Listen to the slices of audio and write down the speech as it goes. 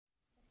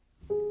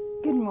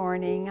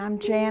morning. I'm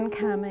Jan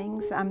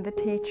Cummings. I'm the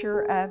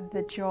teacher of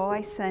the Joy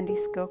Sunday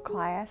School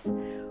class,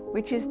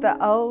 which is the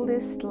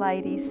oldest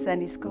ladies'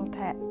 Sunday School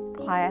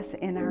class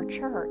in our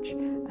church.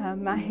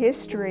 My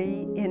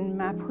history in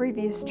my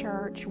previous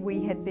church,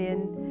 we had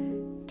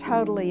been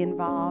totally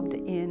involved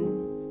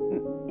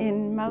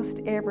in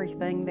most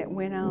everything that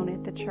went on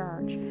at the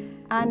church.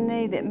 I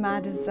knew that my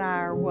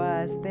desire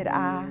was that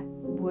I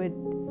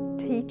would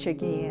teach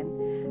again.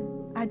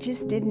 I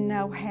just didn't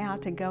know how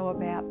to go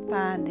about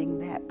finding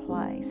that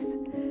place.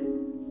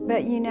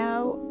 But you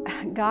know,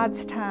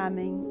 God's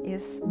timing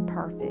is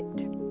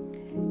perfect.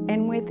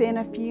 And within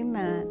a few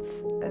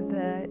months,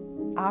 the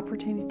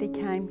opportunity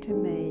came to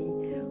me.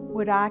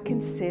 Would I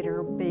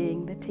consider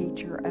being the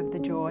teacher of the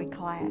Joy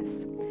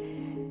class?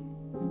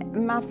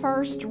 My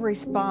first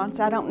response,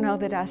 I don't know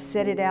that I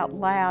said it out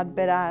loud,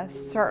 but I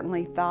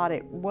certainly thought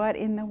it, what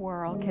in the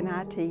world can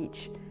I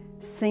teach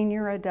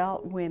senior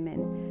adult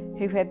women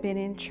who have been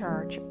in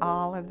church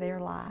all of their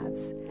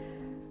lives?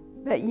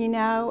 But you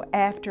know,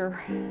 after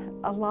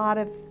a lot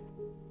of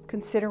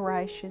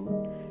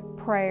consideration,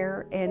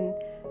 prayer, and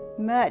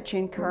much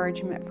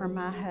encouragement from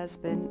my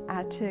husband,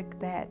 I took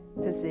that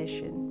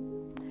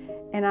position.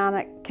 And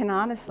I can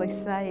honestly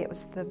say it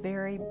was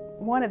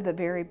one of the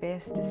very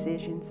best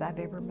decisions I've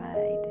ever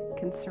made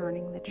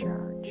concerning the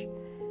church.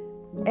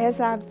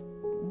 As I've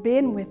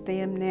been with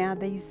them now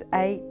these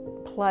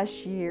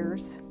 8+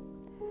 years,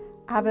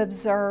 I've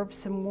observed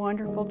some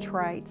wonderful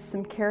traits,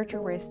 some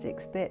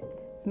characteristics that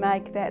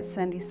make that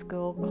Sunday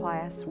school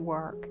class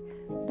work.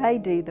 They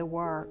do the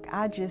work.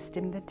 I just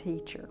am the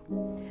teacher.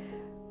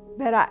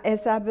 But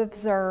as I've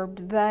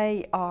observed,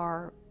 they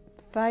are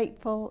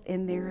faithful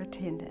in their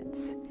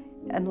attendance.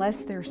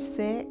 Unless they're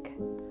sick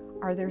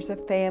or there's a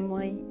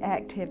family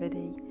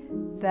activity,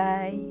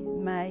 they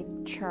make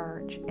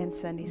church and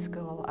Sunday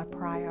school a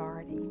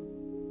priority.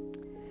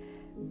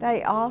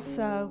 They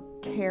also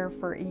care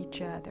for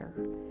each other.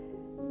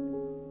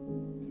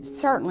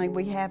 Certainly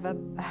we have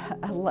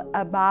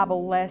a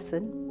Bible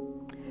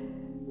lesson,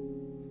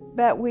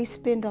 but we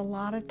spend a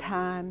lot of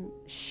time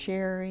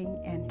sharing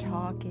and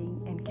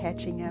talking and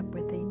catching up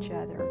with each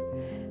other.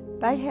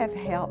 They have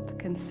health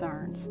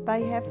concerns.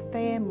 They have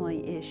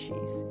family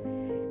issues.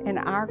 And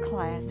our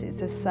class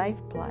is a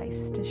safe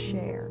place to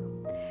share.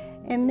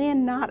 And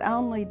then not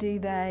only do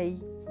they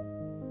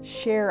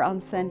share on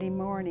Sunday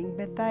morning,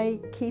 but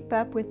they keep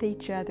up with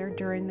each other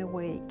during the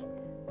week.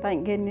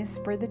 Thank goodness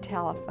for the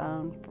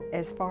telephone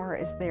as far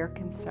as they're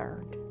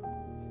concerned.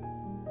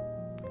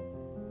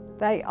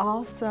 They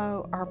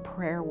also are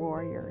prayer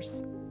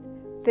warriors.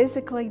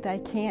 Physically, they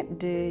can't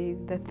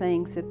do the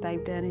things that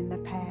they've done in the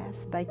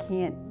past. They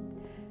can't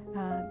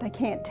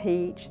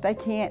teach. They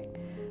can't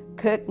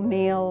cook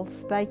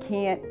meals. They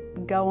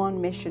can't go on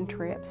mission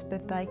trips,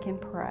 but they can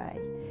pray,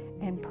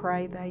 and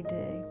pray they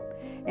do.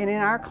 And in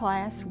our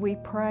class, we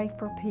pray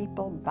for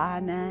people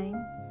by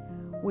name.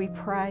 We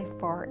pray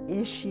for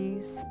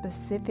issues,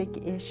 specific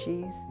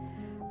issues,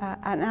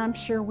 and I'm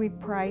sure we've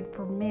prayed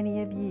for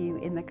many of you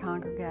in the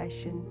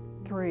congregation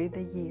through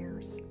the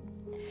years.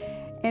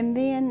 And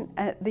then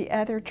the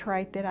other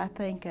trait that I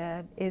think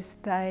of is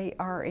they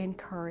are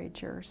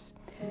encouragers.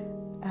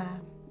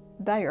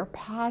 They are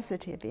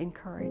positive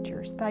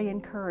encouragers. They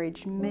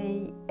encourage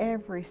me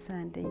every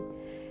Sunday,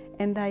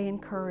 and they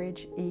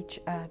encourage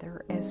each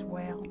other as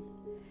well.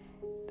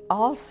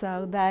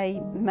 Also,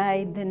 they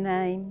made the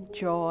name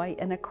Joy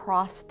an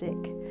acrostic.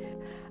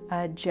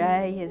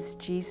 J is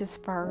Jesus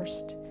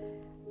first,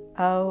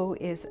 O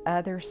is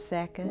others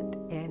second,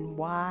 and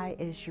Y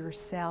is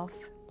yourself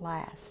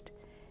last.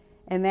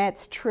 And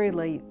that's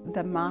truly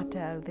the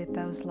motto that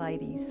those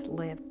ladies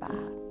live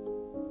by.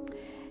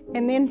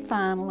 And then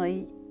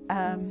finally,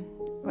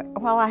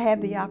 while I have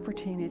the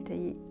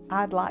opportunity,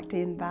 I'd like to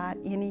invite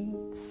any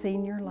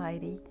senior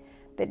lady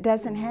that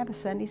doesn't have a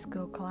Sunday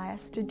school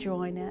class to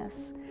join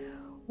us.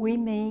 We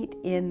meet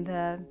in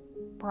the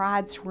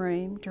bride's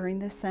room during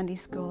the Sunday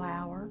school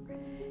hour,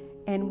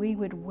 and we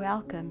would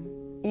welcome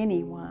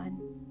anyone,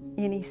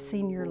 any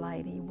senior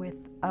lady, with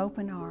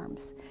open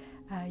arms.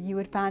 You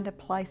would find a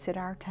place at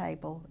our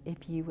table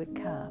if you would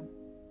come.